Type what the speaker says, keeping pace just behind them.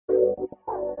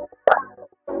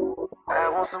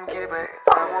want some get back,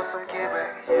 I want some get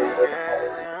back,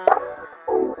 yeah.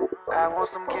 I want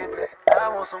some get back, I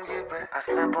want some get back. I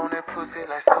snap on that pussy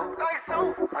like soup,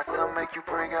 My tongue make you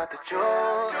bring out the juice.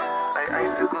 Like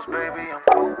icicles, baby, I'm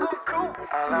cool.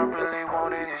 All I really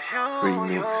wanted is you.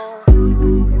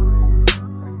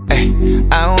 Hey,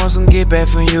 I want some get back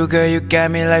from you, girl. You got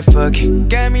me like fuck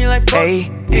it. Hey,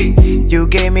 you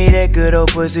gave me that good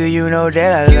old pussy, you know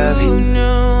that I love it.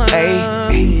 Hey,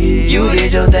 you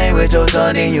did your thing with your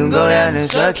tongue, then you go down and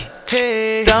suck it.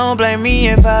 Don't blame me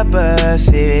if I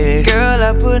bust it, girl,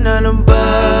 I put none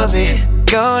above it.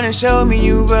 Go and show me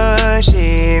you rush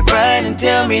it, right, and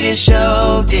tell me to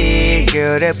show it.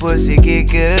 Girl, that pussy get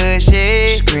good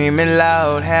shit. Screaming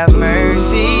loud, have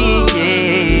mercy,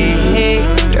 yeah.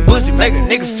 That pussy make a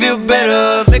nigga feel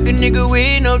better, make a nigga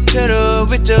with no cheddar,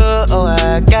 with you. Oh,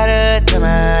 I gotta tell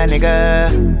my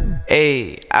nigga,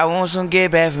 hey, I want some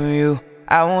get back from you.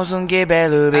 I want some get back,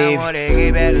 little baby.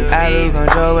 I lose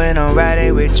control when I'm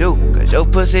riding with you, cause your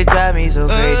pussy drive me so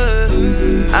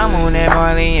crazy. I'm on that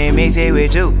Marley and mix it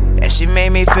with you. That shit made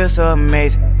me feel so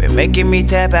amazing. Been making me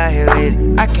tap out here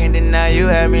lately. I can't deny you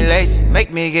had me lazy.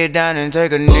 Make me get down and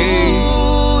take a knee.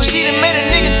 She done made a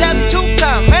nigga tap 2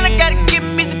 times. Man, I gotta give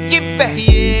me some get back.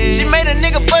 She made a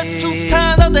nigga bust 2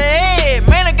 times off the head.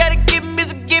 Man, I gotta give me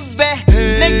some get back.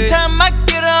 Next time I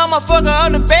get her, I'ma fuck her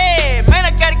on the bed. Man,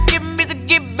 I gotta give me some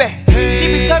get back. She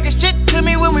be talking shit to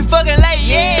me when we fucking like,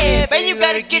 yeah. Man, you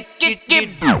gotta get back.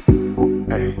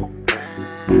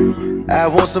 I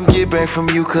want some get back from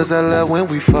you, cause I love when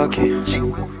we fucking.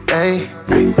 Hey,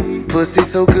 pussy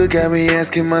so good, got me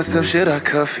asking myself, should I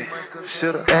cuff it?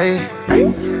 Hey,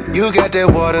 you got that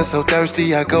water so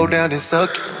thirsty, I go down and suck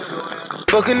it.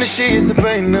 Fucking the shit used to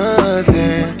ain't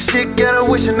nothing. Shit got her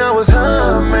wishing I was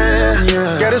her, man.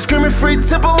 Got her screaming free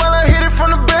tempo while I hit it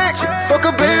from the back. Fuck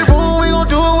a bedroom, we gon'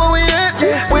 do it where we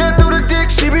at. Went through the dick,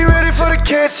 she be ready for the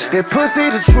catch. That pussy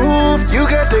the truth, you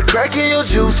got that crack in your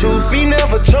juice. Me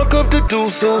never chunk up the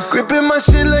deuce. Gripping my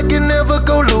shit like it never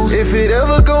go loose. If it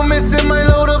ever go missing, might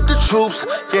load up the troops.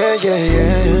 Yeah.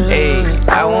 Hey,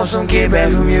 I want some get back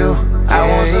from you. I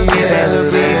want some get back,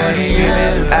 little baby.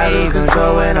 I lose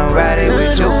control when I'm riding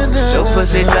with you. Your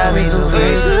pussy drive me so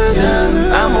crazy.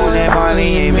 I'm on that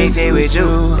Marley and mix it with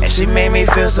you. And she made me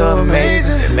feel so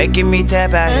amazing. Been making me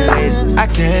tap out here lately. I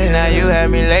can't deny you had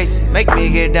me lazy. Make me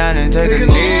get down and take a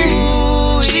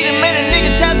knee. She done made a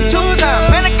nigga tap 2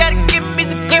 times. Man, I gotta give me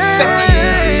some get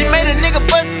back. She made a nigga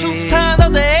bust 2 times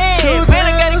off the head. Man,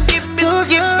 I gotta give me some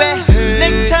get back.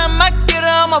 Next time I get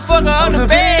her, I'ma fuck her on the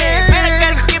bed. Man, I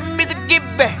gotta give me some get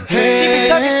back. She be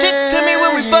talking shit to me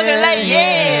when we fucking like,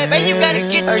 yeah. Man, you gotta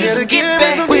get you some get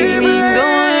back. We ain't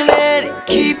gonna let it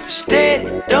keep it steady.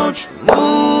 Don't you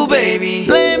move, baby.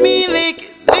 Let me lick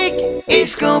it.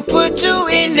 It's gonna put you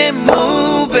in that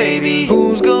mood, baby.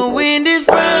 Who's gonna win this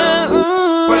round?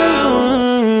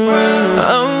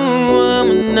 Oh,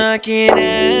 I'm knocking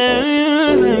out.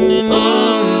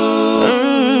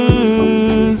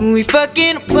 We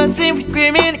fucking bustin', we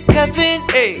screaming and cussing.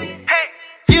 Hey,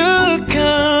 you're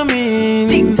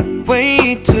coming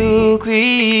way too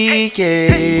quick,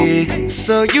 yeah.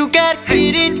 So you gotta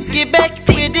get it, get back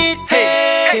with it.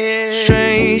 Hey,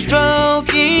 straight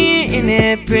stroking in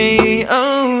that pain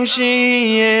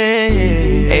ocean, yeah.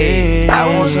 Hey, I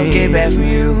want some get back from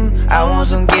you. I want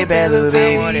some get back, little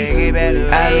baby.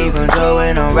 I lose control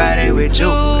when I'm riding with you,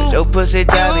 cause your pussy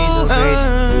drive me so crazy.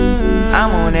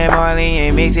 I'm on that Marley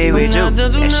and mix it with you.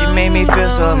 And she made me feel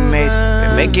so amazing.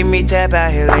 Been making me tap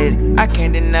out here lately. I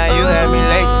can't deny you had me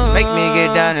lazy. Make me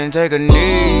get down and take a knee.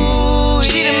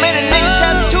 She done made a nigga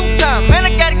tap 2 times. Man,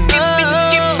 I gotta give me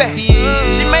some get back.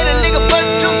 She made a nigga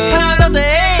bust 2 times off the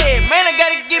head. Man, I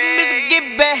gotta give me some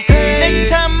get back.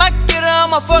 Next time I get her,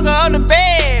 I'ma fuck her on the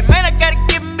bed. Man, I gotta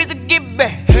give me some get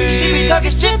back. She be talking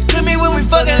shit to me when we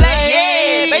fucking like,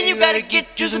 yeah. Man, you gotta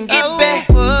get you some get back.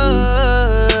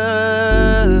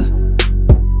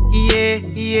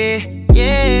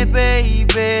 Yeah,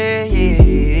 baby, yeah.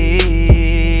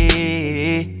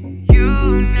 You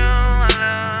know I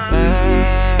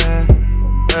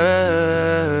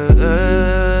love